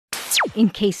in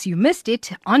case you missed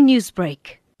it on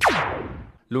Newsbreak.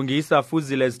 Lungisa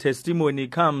Fuzile's testimony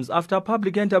comes after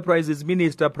Public Enterprises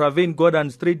Minister Pravin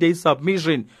Gordhan's 3-day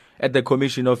submission at the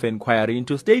Commission of Inquiry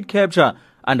into State Capture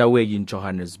underway in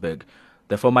Johannesburg.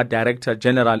 The former Director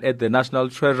General at the National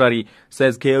Treasury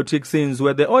says chaotic scenes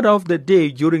were the order of the day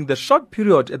during the short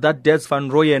period that Des van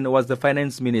Rooyen was the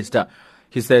finance minister.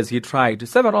 He says he tried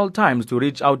several times to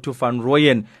reach out to Van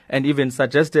Rooyen and even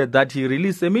suggested that he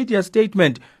release a media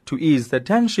statement to ease the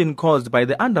tension caused by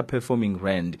the underperforming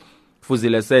rand.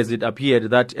 Fuzile says it appeared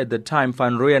that at the time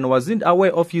Van Rooyen wasn't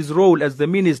aware of his role as the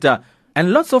minister,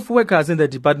 and lots of workers in the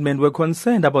department were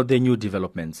concerned about the new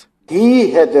developments.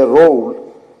 He had a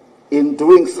role in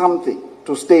doing something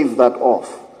to stave that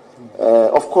off.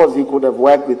 Of course, he could have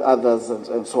worked with others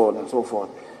and so on and so forth.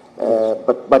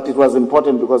 But it was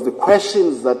important because the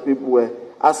questions that people were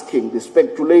asking, the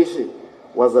speculation,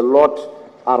 was a lot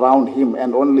around him,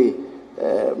 and only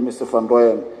Mr. Van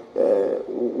Rooyen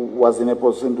was in a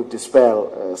position to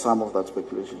dispel some of that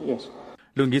speculation. Yes.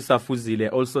 Lungisa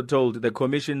Fuzile also told the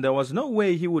commission there was no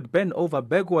way he would bend over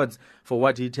backwards for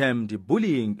what he termed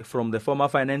bullying from the former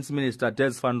finance minister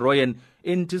Des van Rooyen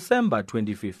in December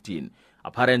 2015.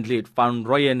 Apparently, Van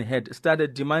Rooyen had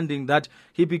started demanding that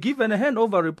he be given a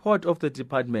handover report of the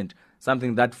department,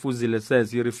 something that Fuzile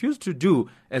says he refused to do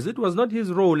as it was not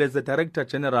his role as the Director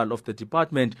General of the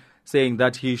department, saying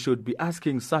that he should be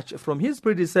asking such from his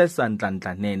predecessor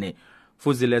Nhlanhla Nene.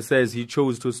 Fuzile says he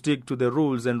chose to stick to the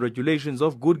rules and regulations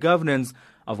of good governance,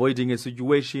 avoiding a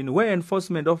situation where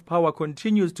enforcement of power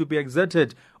continues to be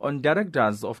exerted on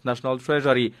directors of National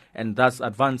Treasury and thus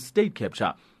advance state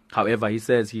capture. However, he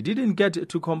says he didn't get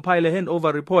to compile a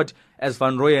handover report as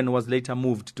Van Rooyen was later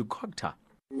moved to Guptas.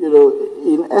 You know,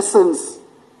 in essence,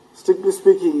 strictly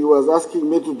speaking, he was asking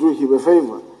me to do him a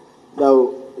favor.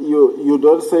 Now, you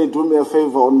don't say do me a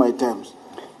favor on my terms.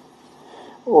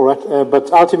 All right,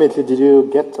 but ultimately, did you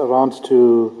get around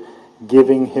to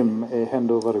giving him a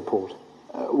handover report?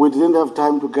 We didn't have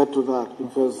time to get to that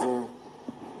because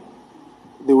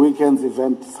the weekend's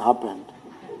events happened.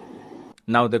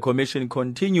 Now the commission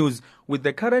continues with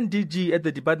the current DG at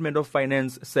the Department of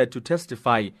Finance set to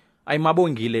testify. I'm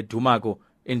Abongile Dumako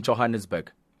in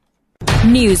Johannesburg.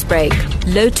 Newsbreak,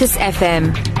 Lotus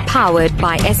FM, powered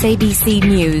by SABC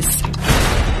News.